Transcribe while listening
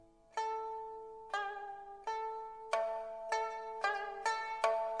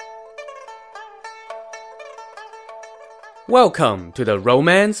Welcome to the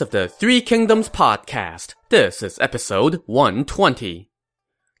Romance of the Three Kingdoms podcast. This is episode 120.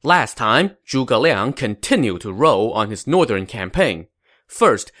 Last time, Zhuge Liang continued to roll on his northern campaign.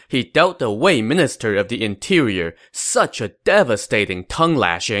 First, he dealt the Wei Minister of the Interior such a devastating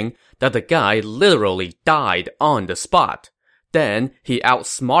tongue-lashing that the guy literally died on the spot. Then, he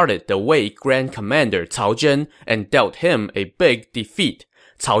outsmarted the Wei Grand Commander Cao Zhen and dealt him a big defeat.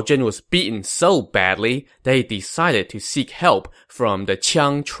 Cao Zhen was beaten so badly that he decided to seek help from the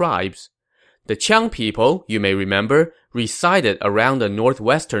Qiang tribes. The Qiang people, you may remember, resided around the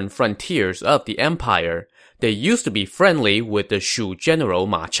northwestern frontiers of the empire. They used to be friendly with the Shu general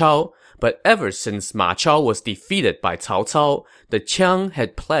Ma Chao, but ever since Ma Chao was defeated by Cao Cao, the Qiang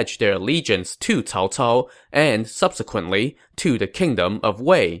had pledged their allegiance to Cao Cao and, subsequently, to the kingdom of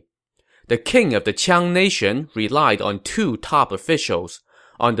Wei. The king of the Qiang nation relied on two top officials.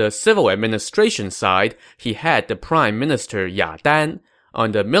 On the civil administration side, he had the prime minister Ya Dan.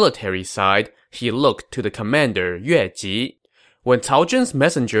 On the military side, he looked to the commander Yue Ji. When Cao Zhen's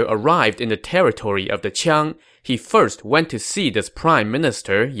messenger arrived in the territory of the Qiang, he first went to see this prime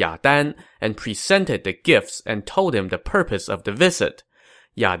minister Ya Dan and presented the gifts and told him the purpose of the visit.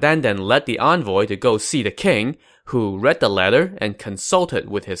 Ya Dan then led the envoy to go see the king, who read the letter and consulted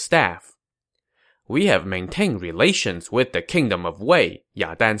with his staff. "We have maintained relations with the kingdom of Wei,"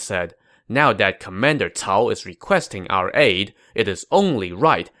 Ya Dan said. "Now that Commander Cao is requesting our aid, it is only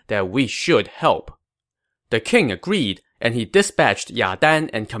right that we should help." The king agreed, and he dispatched Ya Dan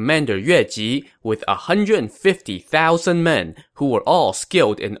and Commander Yue Ji with 150,000 men who were all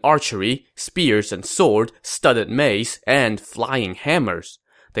skilled in archery, spears and sword, studded mace, and flying hammers.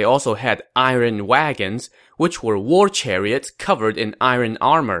 They also had iron wagons, which were war chariots covered in iron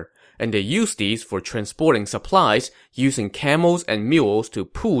armor, and they used these for transporting supplies, using camels and mules to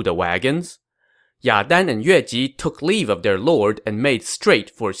pull the wagons. Ya Dan and Yue Ji took leave of their lord and made straight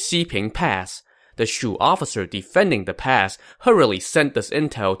for Xiping Pass. The Shu officer defending the pass hurriedly sent this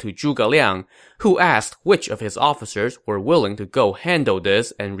intel to Zhuge Liang, who asked which of his officers were willing to go handle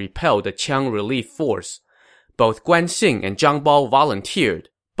this and repel the Qiang relief force. Both Guan Xing and Zhang Bao volunteered,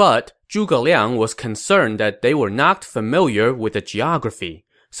 but Zhuge Liang was concerned that they were not familiar with the geography.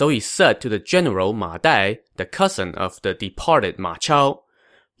 So he said to the general Ma Dai, the cousin of the departed Ma Chao,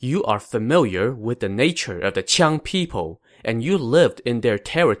 "You are familiar with the nature of the Qiang people, and you lived in their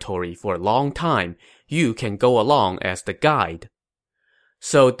territory for a long time. You can go along as the guide."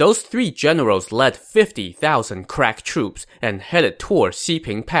 So those three generals led 50,000 crack troops and headed toward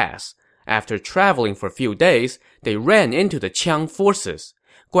Xiping Pass. After traveling for a few days, they ran into the Qiang forces.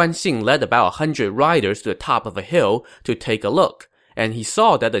 Guan Xing led about 100 riders to the top of a hill to take a look. And he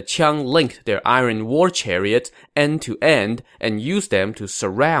saw that the Qiang linked their iron war chariots end to end and used them to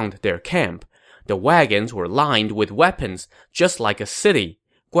surround their camp. The wagons were lined with weapons, just like a city.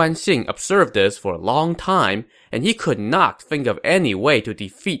 Guan Xing observed this for a long time, and he could not think of any way to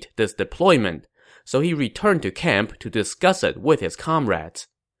defeat this deployment. So he returned to camp to discuss it with his comrades.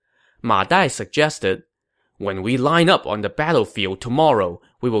 Ma Dai suggested, "When we line up on the battlefield tomorrow,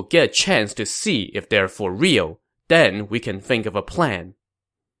 we will get a chance to see if they're for real. Then we can think of a plan."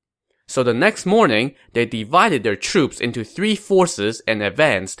 So the next morning, they divided their troops into three forces and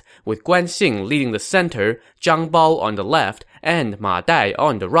advanced, with Guan Xing leading the center, Zhang Bao on the left, and Ma Dai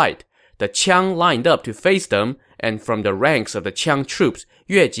on the right. The Qiang lined up to face them, and from the ranks of the Qiang troops,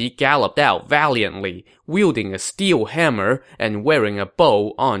 Yue Ji galloped out valiantly, wielding a steel hammer and wearing a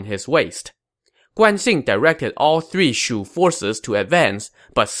bow on his waist. Guan Xing directed all three Shu forces to advance,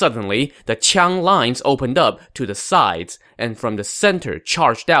 but suddenly, the Qiang lines opened up to the sides, and from the center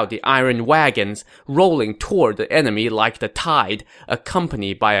charged out the iron wagons, rolling toward the enemy like the tide,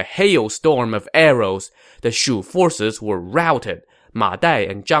 accompanied by a hailstorm of arrows. The Shu forces were routed. Ma Dai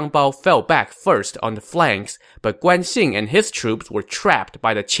and Zhang Bao fell back first on the flanks, but Guan Xing and his troops were trapped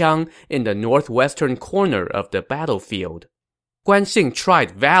by the Qiang in the northwestern corner of the battlefield. Guan Xing tried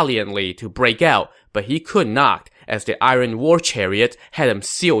valiantly to break out, but he could not, as the iron war chariot had him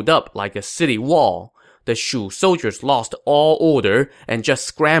sealed up like a city wall. The Shu soldiers lost all order and just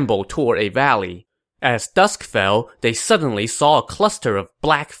scrambled toward a valley. As dusk fell, they suddenly saw a cluster of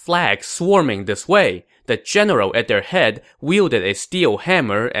black flags swarming this way. The general at their head wielded a steel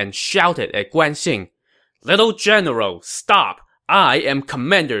hammer and shouted at Guan Xing, "Little general, stop! I am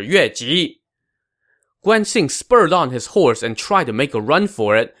Commander Yue Ji." Guan Xing spurred on his horse and tried to make a run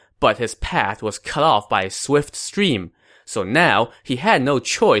for it, but his path was cut off by a swift stream. So now, he had no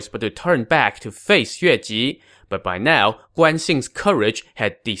choice but to turn back to face Yue Ji. But by now, Guan Xing's courage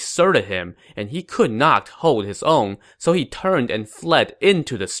had deserted him, and he could not hold his own, so he turned and fled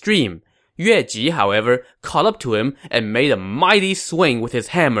into the stream. Yue Ji, however, caught up to him and made a mighty swing with his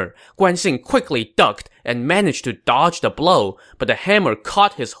hammer. Guan Xing quickly ducked and managed to dodge the blow, but the hammer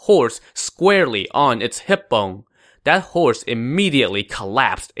caught his horse squarely on its hip bone. That horse immediately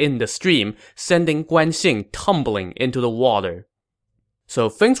collapsed in the stream, sending Guan Xing tumbling into the water. So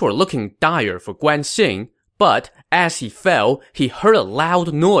things were looking dire for Guan Xing, but as he fell, he heard a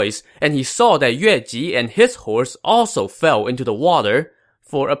loud noise, and he saw that Yue Ji and his horse also fell into the water,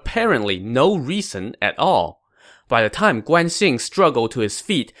 for apparently no reason at all. By the time Guan Xing struggled to his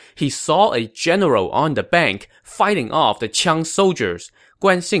feet, he saw a general on the bank fighting off the Qiang soldiers.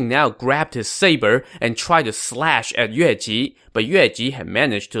 Guan Xing now grabbed his saber and tried to slash at Yue Ji, but Yue Ji had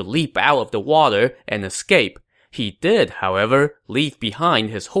managed to leap out of the water and escape. He did, however, leave behind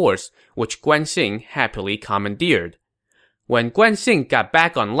his horse, which Guan Xing happily commandeered. When Guan Xing got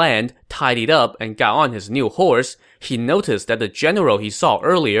back on land, tidied up, and got on his new horse, he noticed that the general he saw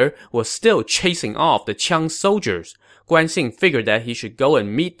earlier was still chasing off the Qiang soldiers. Guan Xing figured that he should go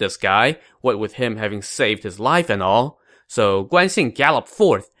and meet this guy, what with him having saved his life and all. So Guan Xing galloped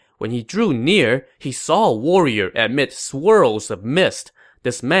forth. When he drew near, he saw a warrior amid swirls of mist.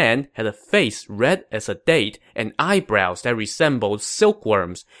 This man had a face red as a date and eyebrows that resembled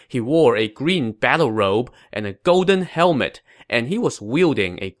silkworms. He wore a green battle robe and a golden helmet, and he was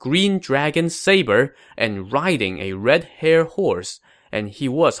wielding a green dragon saber and riding a red hare horse, and he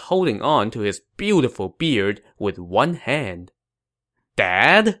was holding on to his beautiful beard with one hand.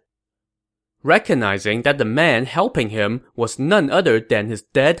 "Dad?" Recognizing that the man helping him was none other than his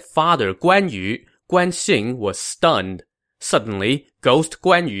dead father Guan Yu, Guan Xing was stunned. Suddenly, Ghost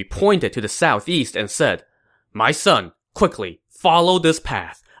Guan Yu pointed to the southeast and said, "My son, quickly, follow this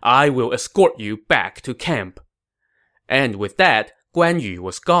path. I will escort you back to camp." And with that, Guan Yu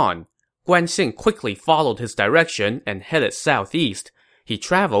was gone. Guan Xing quickly followed his direction and headed southeast. He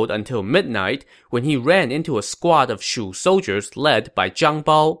traveled until midnight when he ran into a squad of Shu soldiers led by Zhang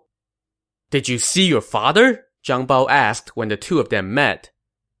Bao. "Did you see your father?" Zhang Bao asked when the two of them met.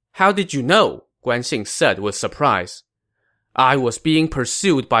 "How did you know?" Guan Xing said with surprise. "I was being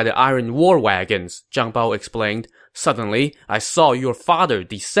pursued by the iron war wagons," Zhang Bao explained. "Suddenly, I saw your father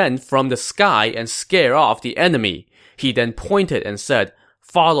descend from the sky and scare off the enemy. He then pointed and said,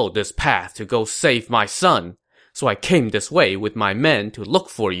 'Follow this path to go save my son.' So I came this way with my men to look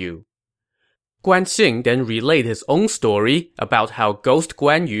for you." Guan Xing then relayed his own story about how Ghost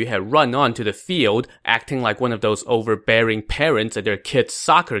Guan Yu had run onto the field acting like one of those overbearing parents at their kids'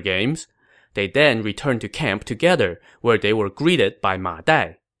 soccer games. They then returned to camp together, where they were greeted by Ma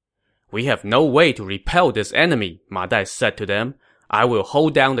Dai. "We have no way to repel this enemy," Ma Dai said to them. "I will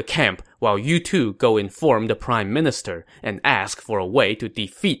hold down the camp while you two go inform the prime minister and ask for a way to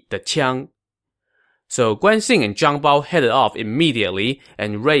defeat the Qiang." So Guan Xing and Zhang Bao headed off immediately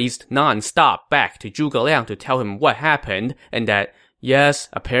and raced non-stop back to Zhuge Liang to tell him what happened and that, yes,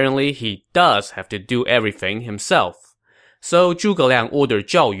 apparently he does have to do everything himself. So Zhuge Liang ordered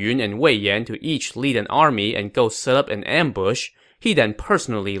Zhao Yun and Wei Yan to each lead an army and go set up an ambush. He then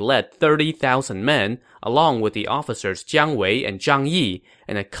personally led 30,000 men, along with the officers Jiang Wei and Zhang Yi,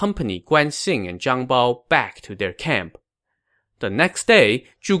 and accompanied Guan Xing and Zhang Bao back to their camp. The next day,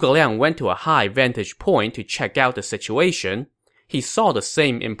 Zhuge Liang went to a high vantage point to check out the situation. He saw the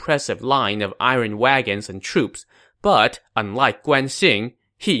same impressive line of iron wagons and troops, but, unlike Guan Xing,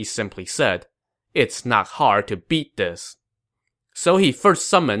 he simply said, "It's not hard to beat this." So he first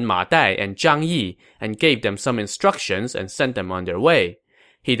summoned Ma Dai and Zhang Yi and gave them some instructions and sent them on their way.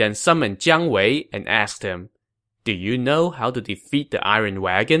 He then summoned Jiang Wei and asked him, "Do you know how to defeat the iron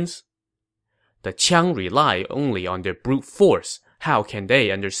wagons?" "The Qiang rely only on their brute force. How can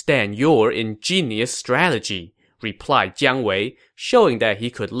they understand your ingenious strategy?" replied Jiang Wei, showing that he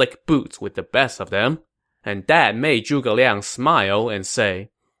could lick boots with the best of them. And that made Zhuge Liang smile and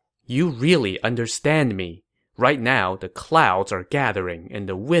say, "You really understand me. Right now, the clouds are gathering and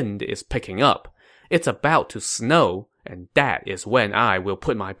the wind is picking up. It's about to snow, and that is when I will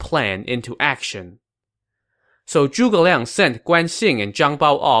put my plan into action." So Zhuge Liang sent Guan Xing and Zhang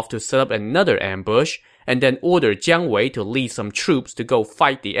Bao off to set up another ambush, and then ordered Jiang Wei to lead some troops to go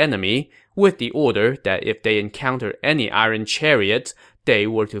fight the enemy, with the order that if they encountered any iron chariots, they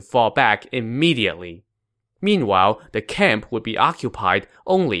were to fall back immediately. Meanwhile, the camp would be occupied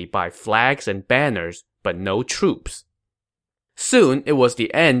only by flags and banners, but no troops. Soon, it was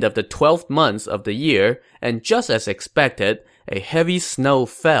the end of the 12th month of the year, and just as expected, a heavy snow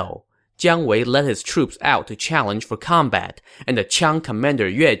fell. Jiang Wei led his troops out to challenge for combat, and the Qiang commander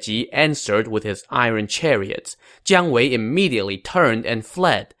Yue Ji answered with his iron chariots. Jiang Wei immediately turned and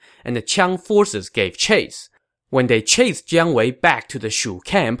fled, and the Qiang forces gave chase. When they chased Jiang Wei back to the Shu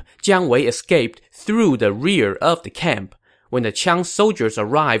camp, Jiang Wei escaped through the rear of the camp. When the Qiang soldiers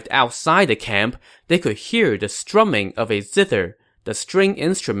arrived outside the camp, they could hear the strumming of a zither, the string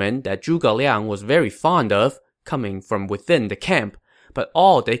instrument that Zhuge Liang was very fond of, coming from within the camp, but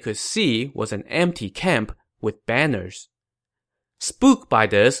all they could see was an empty camp with banners. Spooked by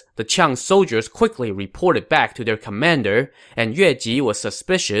this, the Qiang soldiers quickly reported back to their commander, and Yue Ji was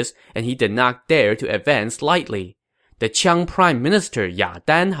suspicious and he did not dare to advance lightly. The Qiang Prime Minister Ya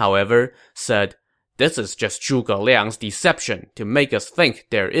Dan, however, said, "This is just Zhuge Liang's deception to make us think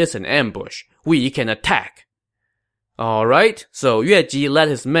there is an ambush. We can attack." Alright, so Yue Ji led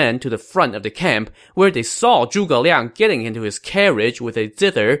his men to the front of the camp, where they saw Zhuge Liang getting into his carriage with a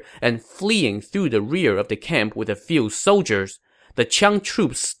zither and fleeing through the rear of the camp with a few soldiers. The Qiang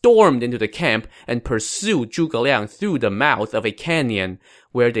troops stormed into the camp and pursued Zhuge Liang through the mouth of a canyon,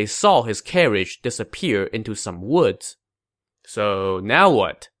 where they saw his carriage disappear into some woods. So now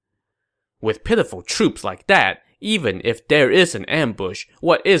what? With pitiful troops like that, even if there is an ambush,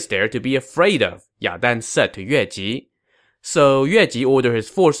 what is there to be afraid of? Ya Dan said to Yue Ji. So Yue Ji ordered his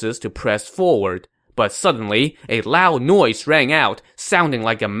forces to press forward. But suddenly, a loud noise rang out, sounding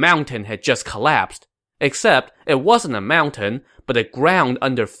like a mountain had just collapsed. Except, it wasn't a mountain, but the ground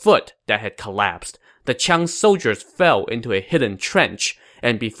underfoot that had collapsed. The Qiang soldiers fell into a hidden trench,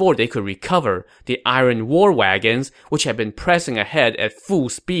 and before they could recover, the iron war wagons, which had been pressing ahead at full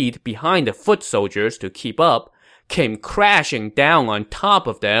speed behind the foot soldiers to keep up, came crashing down on top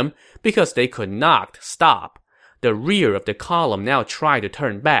of them because they could not stop. The rear of the column now tried to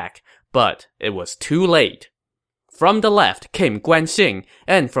turn back, but it was too late. From the left came Guan Xing,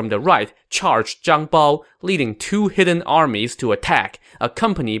 and from the right charged Zhang Bao, leading two hidden armies to attack,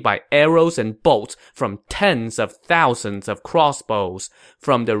 accompanied by arrows and bolts from tens of thousands of crossbows.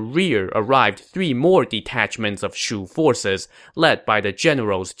 From the rear arrived three more detachments of Shu forces, led by the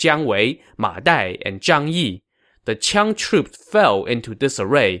generals Jiang Wei, Ma Dai, and Zhang Yi. The Qiang troops fell into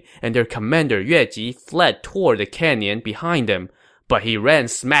disarray, and their commander Yue Ji fled toward the canyon behind them. But he ran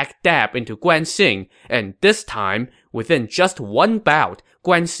smack dab into Guan Xing, and this time, within just one bout,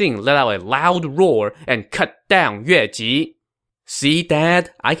 Guan Xing let out a loud roar and cut down Yue Ji. "See,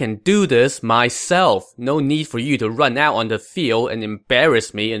 Dad, I can do this myself. No need for you to run out on the field and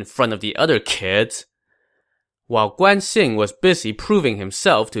embarrass me in front of the other kids." While Guan Xing was busy proving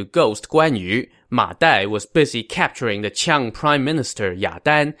himself to Ghost Guan Yu, Ma Dai was busy capturing the Qiang Prime Minister Ya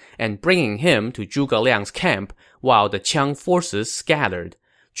Dan and bringing him to Zhuge Liang's camp, while the Qiang forces scattered.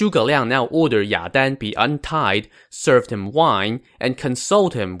 Zhuge Liang now ordered Ya Dan be untied, served him wine, and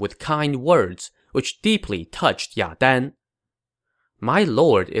consoled him with kind words, which deeply touched Ya Dan. "My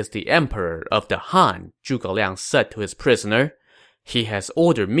lord is the emperor of the Han," Zhuge Liang said to his prisoner. "He has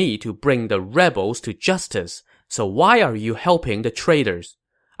ordered me to bring the rebels to justice, so why are you helping the traitors?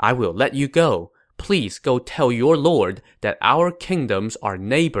 I will let you go. Please go tell your lord that our kingdoms are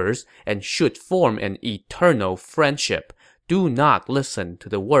neighbors and should form an eternal friendship. Do not listen to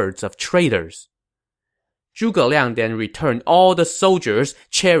the words of traitors." Zhuge Liang then returned all the soldiers,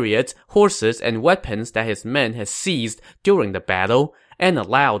 chariots, horses, and weapons that his men had seized during the battle, and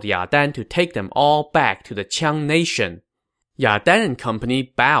allowed Ya Dan to take them all back to the Qiang nation. Ya Dan and company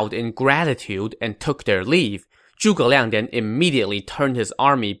bowed in gratitude and took their leave. Zhuge Liang then immediately turned his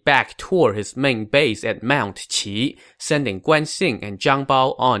army back toward his main base at Mount Qi, sending Guan Xing and Zhang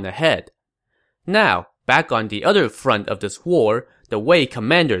Bao on ahead. Now, back on the other front of this war, the Wei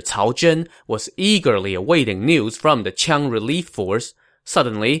commander Cao Zhen was eagerly awaiting news from the Qiang relief force.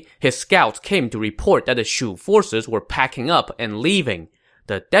 Suddenly, his scouts came to report that the Shu forces were packing up and leaving.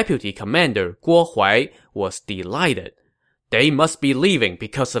 The deputy commander, Guo Huai, was delighted. "They must be leaving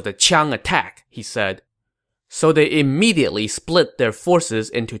because of the Qiang attack," he said. So they immediately split their forces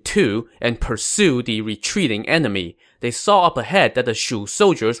into two and pursued the retreating enemy. They saw up ahead that the Shu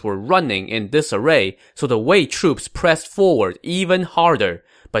soldiers were running in disarray, so the Wei troops pressed forward even harder.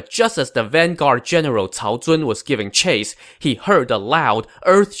 But just as the vanguard general Cao Zun was giving chase, he heard the loud,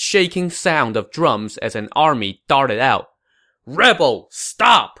 earth-shaking sound of drums as an army darted out. "Rebel,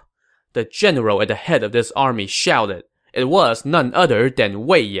 stop!" The general at the head of this army shouted. It was none other than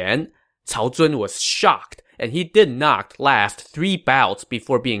Wei Yan. Cao Zun was shocked, and he did not last 3 bouts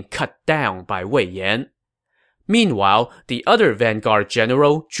before being cut down by Wei Yan. Meanwhile, the other vanguard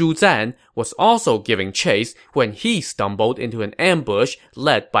general, Zhu Zan, was also giving chase when he stumbled into an ambush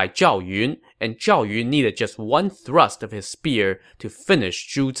led by Zhao Yun, and Zhao Yun needed just one thrust of his spear to finish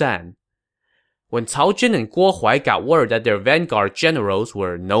Zhu Zan. When Cao Zhen and Guo Huai got word that their vanguard generals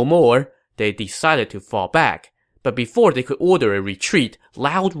were no more, they decided to fall back. But before they could order a retreat,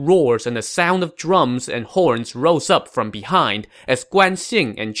 loud roars and the sound of drums and horns rose up from behind as Guan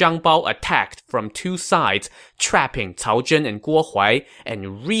Xing and Zhang Bao attacked from two sides, trapping Cao Zhen and Guo Huai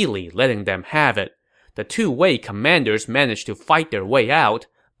and really letting them have it. The two Wei commanders managed to fight their way out,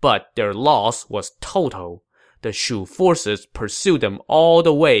 but their loss was total. The Shu forces pursued them all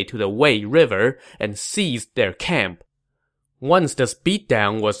the way to the Wei River and seized their camp. Once this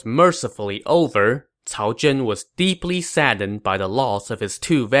beatdown was mercifully over, Cao Zhen was deeply saddened by the loss of his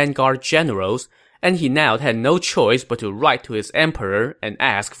two vanguard generals, and he now had no choice but to write to his emperor and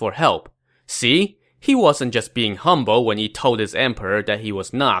ask for help. See, he wasn't just being humble when he told his emperor that he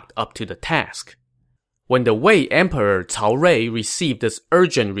was not up to the task. When the Wei Emperor Cao Rui received this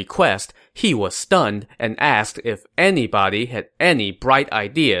urgent request, he was stunned and asked if anybody had any bright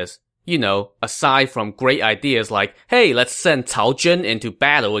ideas. You know, aside from great ideas like, hey, let's send Cao Zhen into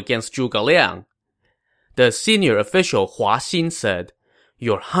battle against Zhuge Liang. The senior official Hua Xin said,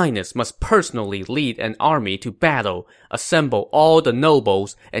 Your Highness must personally lead an army to battle, assemble all the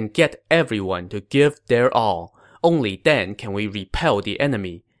nobles, and get everyone to give their all. Only then can we repel the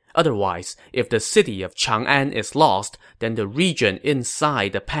enemy. Otherwise, if the city of Chang'an is lost, then the region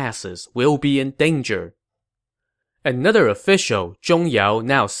inside the passes will be in danger. Another official, Zhong Yao,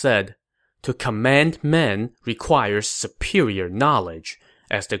 now said, To command men requires superior knowledge.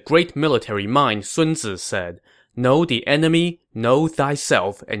 As the great military mind Sun Tzu said, Know the enemy, know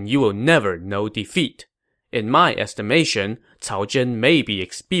thyself, and you will never know defeat. In my estimation, Cao Zhen may be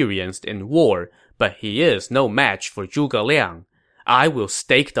experienced in war, but he is no match for Zhuge Liang. I will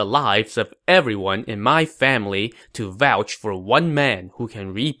stake the lives of everyone in my family to vouch for one man who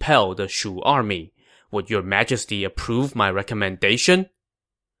can repel the Shu army. Would your majesty approve my recommendation?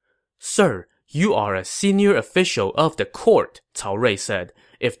 Sir, you are a senior official of the court, Cao Rui said.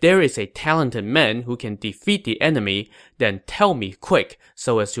 If there is a talented man who can defeat the enemy, then tell me quick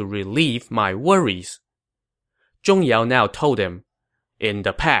so as to relieve my worries. Zhong Yao now told him, In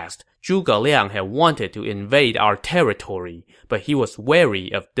the past, Zhuge Liang had wanted to invade our territory, but he was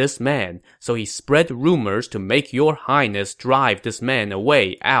wary of this man, so he spread rumors to make your highness drive this man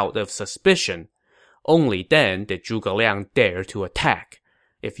away out of suspicion. Only then did Zhuge Liang dare to attack.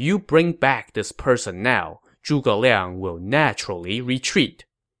 If you bring back this person now, Zhuge Liang will naturally retreat.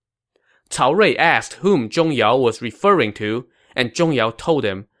 Cao Rui asked whom Zhong Yao was referring to, and Zhong Yao told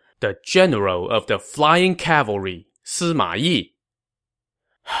him, the general of the flying cavalry, Sima Yi.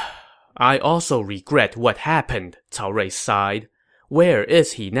 I also regret what happened, Cao Rui sighed. Where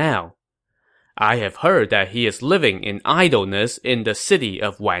is he now? I have heard that he is living in idleness in the city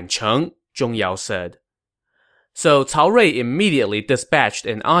of Wancheng, Zhong Yao said. So Cao Rui immediately dispatched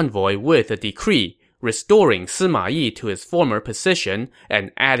an envoy with a decree, restoring Sima Yi to his former position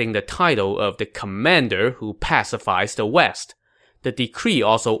and adding the title of the commander who pacifies the West. The decree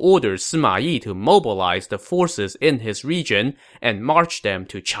also orders Sima Yi to mobilize the forces in his region and march them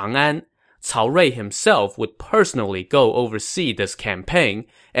to Chang'an. Cao Rui himself would personally go oversee this campaign,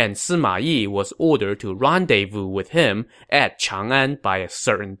 and Sima Yi was ordered to rendezvous with him at Chang'an by a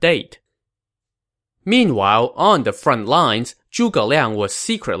certain date. Meanwhile, on the front lines, Zhuge Liang was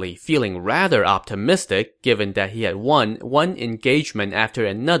secretly feeling rather optimistic given that he had won one engagement after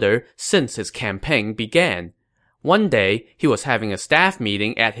another since his campaign began. One day, he was having a staff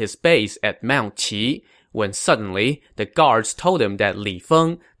meeting at his base at Mount Qi, when suddenly, the guards told him that Li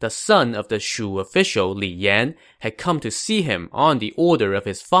Feng, the son of the Shu official Li Yan, had come to see him on the order of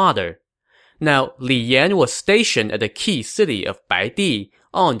his father. Now, Li Yan was stationed at the key city of Baidi,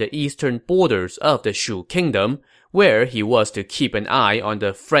 on the eastern borders of the Shu kingdom, where he was to keep an eye on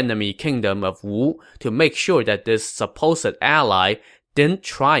the frenemy kingdom of Wu to make sure that this supposed ally didn't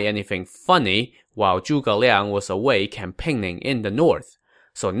try anything funny while Zhuge Liang was away campaigning in the north.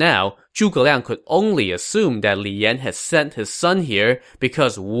 So now, Zhuge Liang could only assume that Li Yan had sent his son here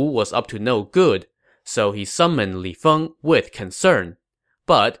because Wu was up to no good, so he summoned Li Feng with concern.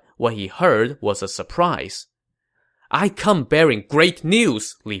 But what he heard was a surprise. I come bearing great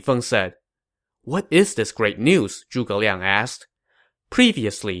news, Li Feng said. What is this great news? Zhuge Liang asked.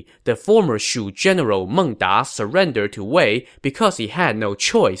 Previously, the former Shu general Meng Da surrendered to Wei because he had no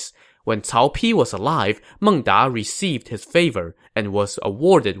choice. When Cao Pi was alive, Meng Da received his favor and was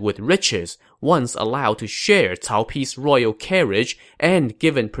awarded with riches, once allowed to share Cao Pi's royal carriage and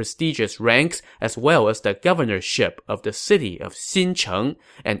given prestigious ranks as well as the governorship of the city of Xincheng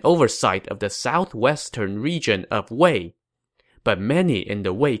and oversight of the southwestern region of Wei. But many in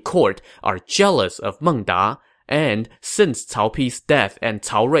the Wei court are jealous of Meng Da, and since Cao Pi's death and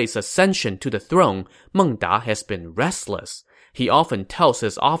Cao Rui's ascension to the throne, Meng Da has been restless. He often tells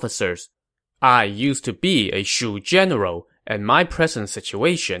his officers, I used to be a Shu general, and my present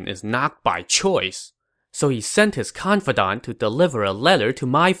situation is not by choice. So he sent his confidant to deliver a letter to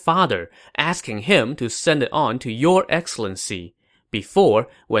my father, asking him to send it on to your excellency. Before,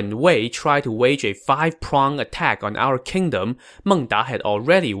 when Wei tried to wage a 5-pronged attack on our kingdom, Meng Da had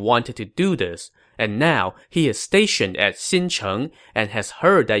already wanted to do this. And now he is stationed at Xincheng and has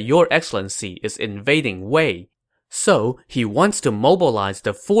heard that your excellency is invading Wei. So he wants to mobilize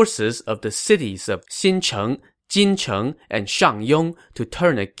the forces of the cities of Xincheng, Jincheng, and Shangyong to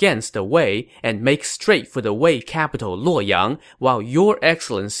turn against the Wei and make straight for the Wei capital Luoyang, while your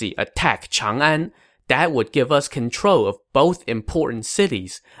excellency attack Chang'an. That would give us control of both important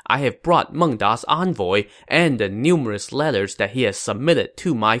cities. I have brought Meng Da's envoy and the numerous letters that he has submitted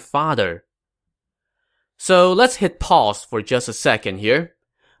to my father. So let's hit pause for just a second here.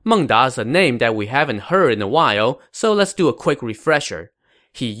 Meng Da is a name that we haven't heard in a while, so let's do a quick refresher.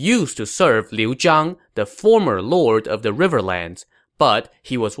 He used to serve Liu Zhang, the former lord of the Riverlands, but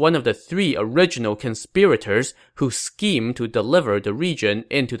he was one of the 3 original conspirators who schemed to deliver the region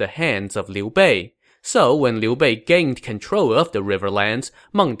into the hands of Liu Bei. So when Liu Bei gained control of the Riverlands,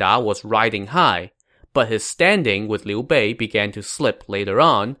 Meng Da was riding high. But his standing with Liu Bei began to slip later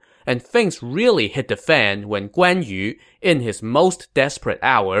on, and things really hit the fan when Guan Yu, in his most desperate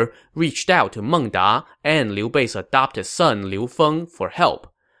hour, reached out to Meng Da and Liu Bei's adopted son Liu Feng for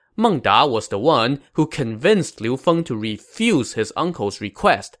help. Meng Da was the one who convinced Liu Feng to refuse his uncle's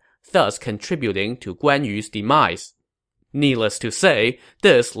request, thus contributing to Guan Yu's demise. Needless to say,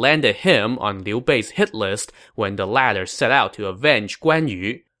 this landed him on Liu Bei's hit list when the latter set out to avenge Guan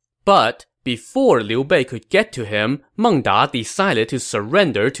Yu. But before Liu Bei could get to him, Meng Da decided to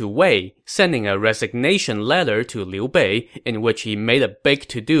surrender to Wei, sending a resignation letter to Liu Bei in which he made a big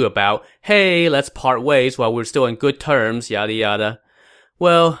to-do about, hey, let's part ways while we're still on good terms, yada yada.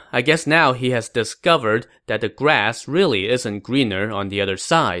 Well, I guess now he has discovered that the grass really isn't greener on the other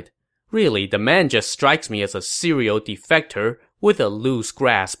side. Really, the man just strikes me as a serial defector with a loose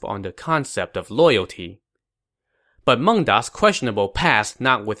grasp on the concept of loyalty. But Meng Da's questionable past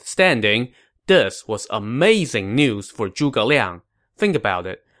notwithstanding, this was amazing news for Zhuge Liang. Think about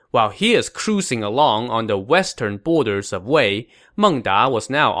it. While he is cruising along on the western borders of Wei, Meng Da was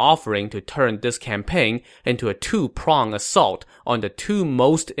now offering to turn this campaign into a 2-pronged assault on the 2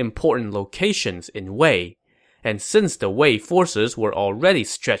 most important locations in Wei. And since the Wei forces were already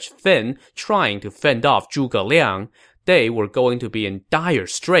stretched thin trying to fend off Zhuge Liang, they were going to be in dire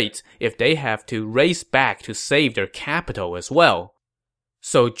straits if they have to race back to save their capital as well.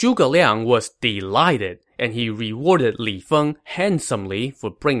 So Zhuge Liang was delighted, and he rewarded Li Feng handsomely for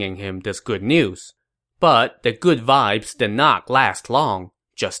bringing him this good news. But the good vibes did not last long.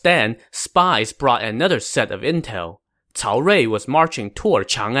 Just then, spies brought another set of intel. Cao Rui was marching toward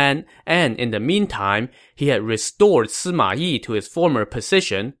Chang'an, and in the meantime, he had restored Sima Yi to his former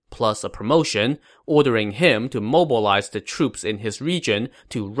position, plus a promotion, ordering him to mobilize the troops in his region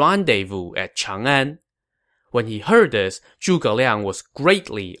to rendezvous at Chang'an. When he heard this, Zhuge Liang was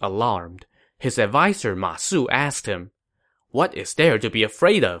greatly alarmed. His advisor Ma Su asked him, "What is there to be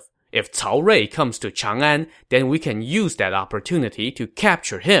afraid of? If Cao Rui comes to Chang'an, then we can use that opportunity to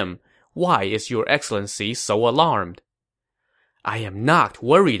capture him. Why is your excellency so alarmed?" "I am not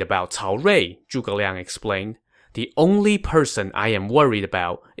worried about Cao Rui," Zhuge Liang explained. "The only person I am worried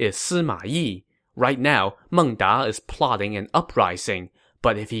about is Sima Yi. Right now, Meng Da is plotting an uprising,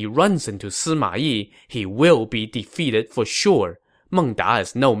 but if he runs into Sima Yi, he will be defeated for sure. Meng Da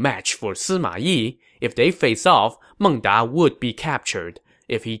is no match for Sima Yi. If they face off, Meng Da would be captured.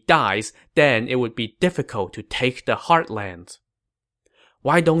 If he dies, then it would be difficult to take the heartlands."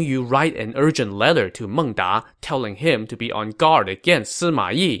 "Why don't you write an urgent letter to Meng Da telling him to be on guard against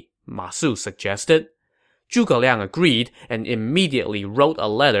Sima Yi?" Ma Su suggested. Zhuge Liang agreed and immediately wrote a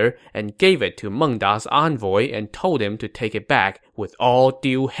letter and gave it to Meng Da's envoy and told him to take it back with all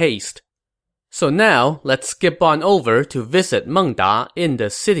due haste. So now, let's skip on over to visit Meng Da in the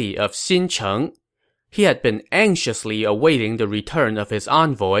city of Xincheng. He had been anxiously awaiting the return of his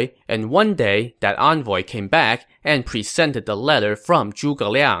envoy, and one day, that envoy came back and presented the letter from Zhuge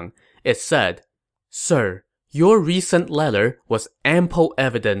Liang. It said, "Sir, your recent letter was ample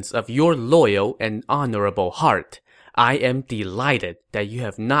evidence of your loyal and honorable heart. I am delighted that you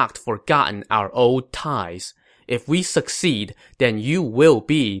have not forgotten our old ties. If we succeed, then you will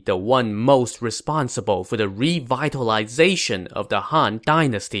be the one most responsible for the revitalization of the Han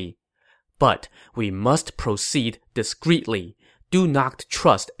dynasty. But we must proceed discreetly. Do not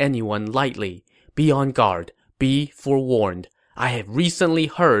trust anyone lightly. Be on guard. Be forewarned. I have recently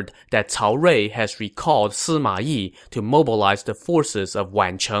heard that Cao Rui has recalled Sima Yi to mobilize the forces of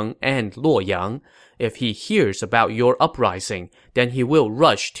Wancheng and Luoyang. If he hears about your uprising, then he will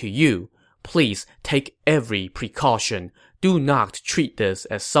rush to you. Please take every precaution. Do not treat this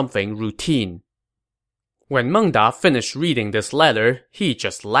as something routine." When Meng Da finished reading this letter, he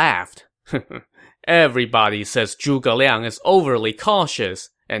just laughed. Everybody says Zhuge Liang is overly cautious,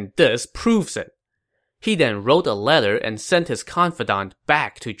 and this proves it. He then wrote a letter and sent his confidant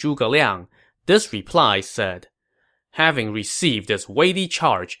back to Zhuge Liang. This reply said, "Having received this weighty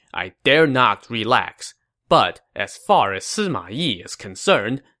charge, I dare not relax. But as far as Sima Yi is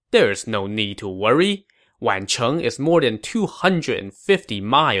concerned, there is no need to worry. Wancheng is more than 250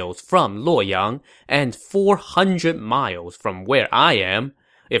 miles from Luoyang and 400 miles from where I am.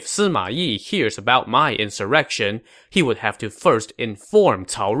 If Sima Yi hears about my insurrection, he would have to first inform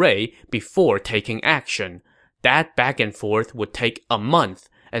Cao Rui before taking action. That back and forth would take a month,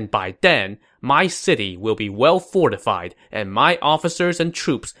 and by then, my city will be well fortified and my officers and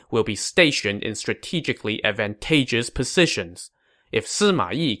troops will be stationed in strategically advantageous positions. If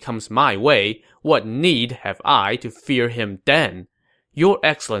Sima Yi comes my way, what need have I to fear him then? Your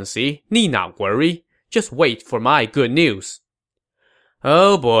Excellency need not worry. Just wait for my good news."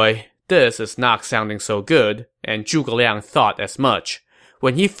 Oh boy, this is not sounding so good, and Zhuge Liang thought as much.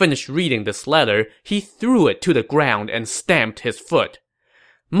 When he finished reading this letter, he threw it to the ground and stamped his foot.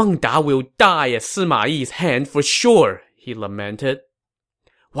 "Meng Da will die at Sima Yi's hand for sure," he lamented.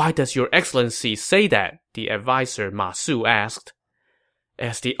 "Why does your Excellency say that?" the advisor Ma Su asked.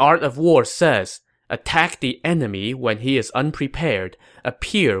 "As the art of war says, attack the enemy when he is unprepared,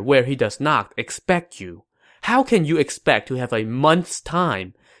 appear where he does not expect you. How can you expect to have a month's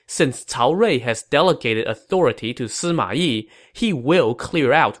time? Since Cao Rui has delegated authority to Sima Yi, he will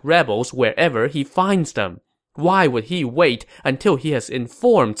clear out rebels wherever he finds them. Why would he wait until he has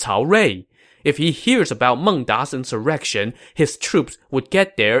informed Cao Rui? If he hears about Meng Da's insurrection, his troops would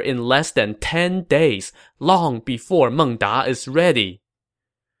get there in less than 10 days, long before Meng Da is ready."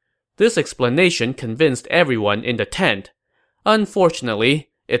 This explanation convinced everyone in the tent.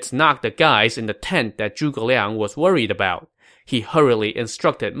 Unfortunately, it's not the guys in the tent that Zhuge Liang was worried about. He hurriedly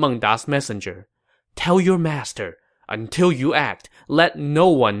instructed Meng Da's messenger, "Tell your master, until you act, let no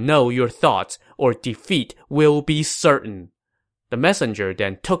one know your thoughts, or defeat will be certain." The messenger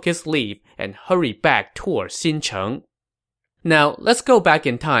then took his leave and hurried back toward Xincheng. Now, let's go back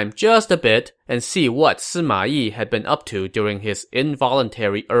in time just a bit and see what Sima Yi had been up to during his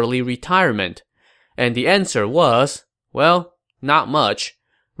involuntary early retirement. And the answer was, well, not much.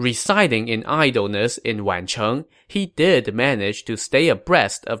 Residing in idleness in Wancheng, he did manage to stay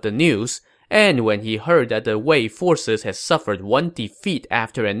abreast of the news, and when he heard that the Wei forces had suffered one defeat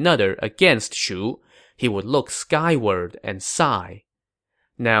after another against Shu, he would look skyward and sigh.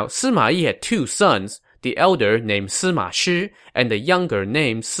 Now, Sima Yi had two sons, the elder named Sima Shi and the younger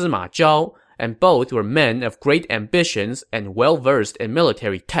named Sima Zhao, and both were men of great ambitions and well-versed in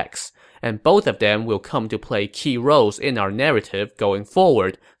military texts, and both of them will come to play key roles in our narrative going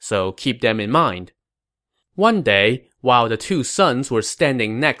forward, so keep them in mind. One day, while the two sons were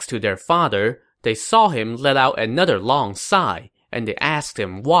standing next to their father, they saw him let out another long sigh, and they asked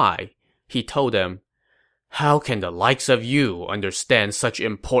him why. He told them, "How can the likes of you understand such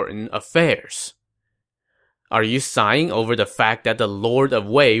important affairs?" "Are you sighing over the fact that the Lord of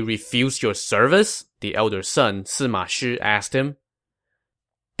Wei refused your service?" the elder son, Sima Shi, asked him.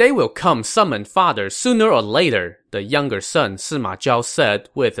 "They will come summon father sooner or later," the younger son, Sima Zhao, said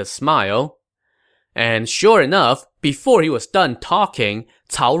with a smile. And sure enough, before he was done talking,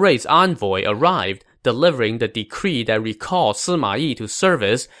 Cao Rui's envoy arrived, delivering the decree that recalled Sima Yi to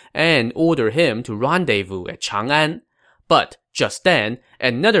service and ordered him to rendezvous at Chang'an. But just then,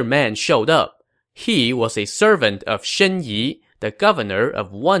 another man showed up. He was a servant of Shen Yi, the governor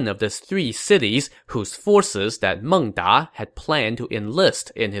of one of the 3 cities whose forces that Meng Da had planned to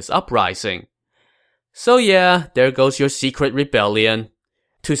enlist in his uprising. So yeah, there goes your secret rebellion.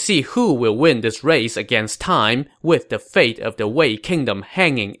 To see who will win this race against time, with the fate of the Wei Kingdom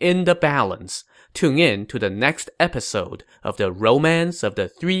hanging in the balance, tune in to the next episode of the Romance of the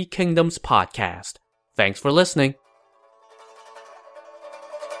Three Kingdoms podcast. Thanks for listening.